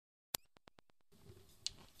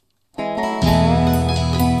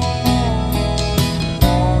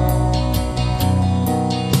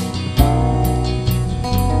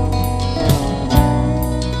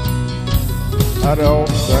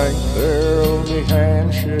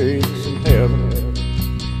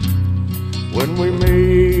we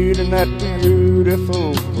meet in that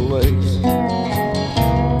beautiful place.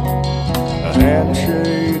 A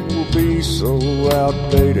handshake will be so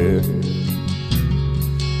outdated.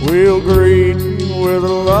 We'll greet with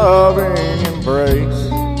a loving embrace.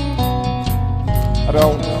 I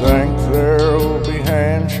don't think there'll be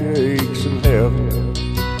handshakes in heaven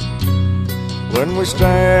when we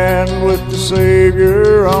stand with the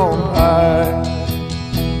Savior on high.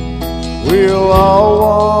 We'll all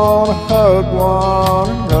want to hug one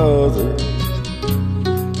another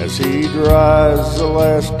as He dries the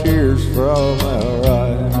last tears from our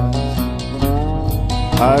eyes.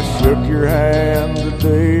 I shook your hand the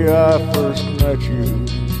day I first met you.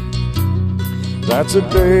 That's a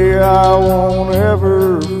day I won't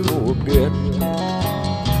ever forget.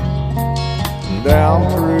 And down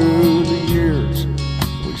through the years,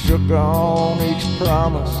 we shook on each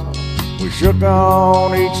promise. We shook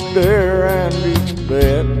on each dare and each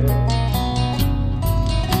bet.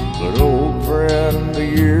 But old friend, the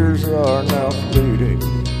years are now fleeting.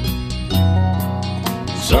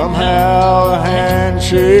 Somehow a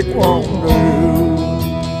handshake won't do.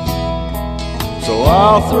 So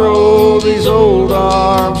I'll throw these old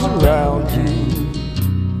arms around you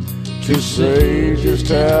to say just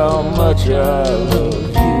how much I love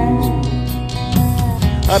you.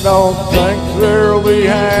 I don't think there'll be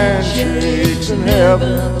handshakes in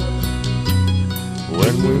heaven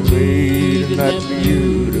when we meet in that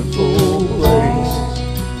beautiful place.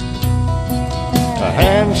 A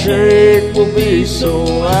handshake will be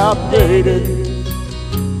so outdated.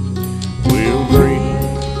 We'll greet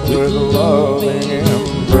with a loving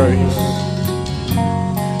embrace.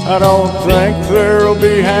 I don't think there'll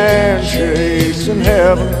be handshakes in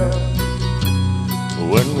heaven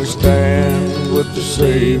when we stand with the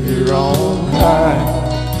Savior on high.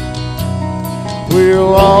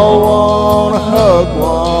 We'll all want to hug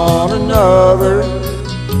one another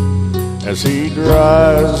as He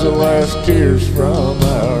dries the last tears from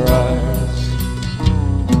our eyes.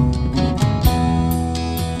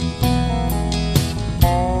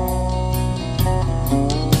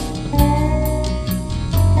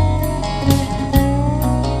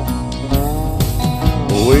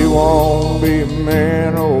 We won't be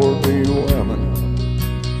men or be women.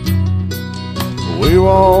 We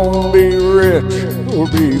won't be rich or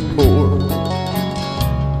be poor.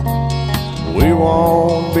 We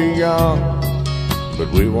won't be young, but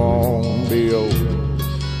we won't be old.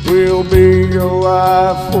 We'll be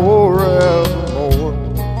alive forevermore.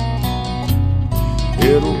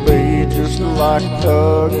 It'll be just like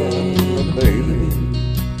hugging a baby,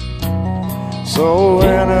 so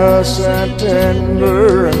innocent,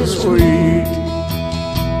 tender, and sweet.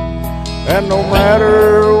 And no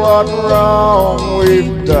matter what wrong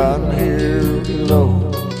we've done here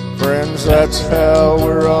below, friends, that's how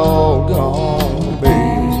we're all gonna be.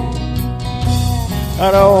 I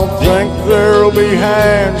don't think there'll be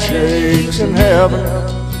handshakes in heaven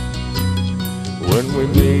when we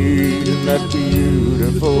meet in that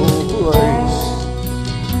beautiful place.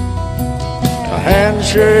 A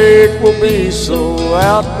handshake will be so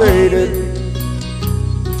outdated.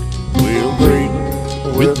 We'll greet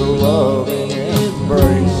with a loving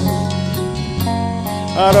embrace.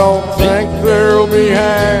 I don't think there'll be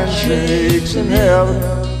handshakes in heaven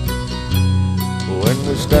when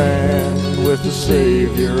we stand with the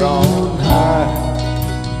Savior on high.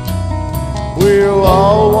 We'll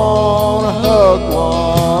all want to hug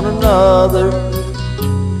one another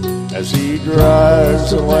as He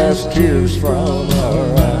dries the last tears from our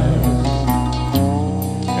eyes.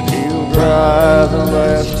 And He'll dry the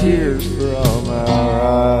last tears from our eyes.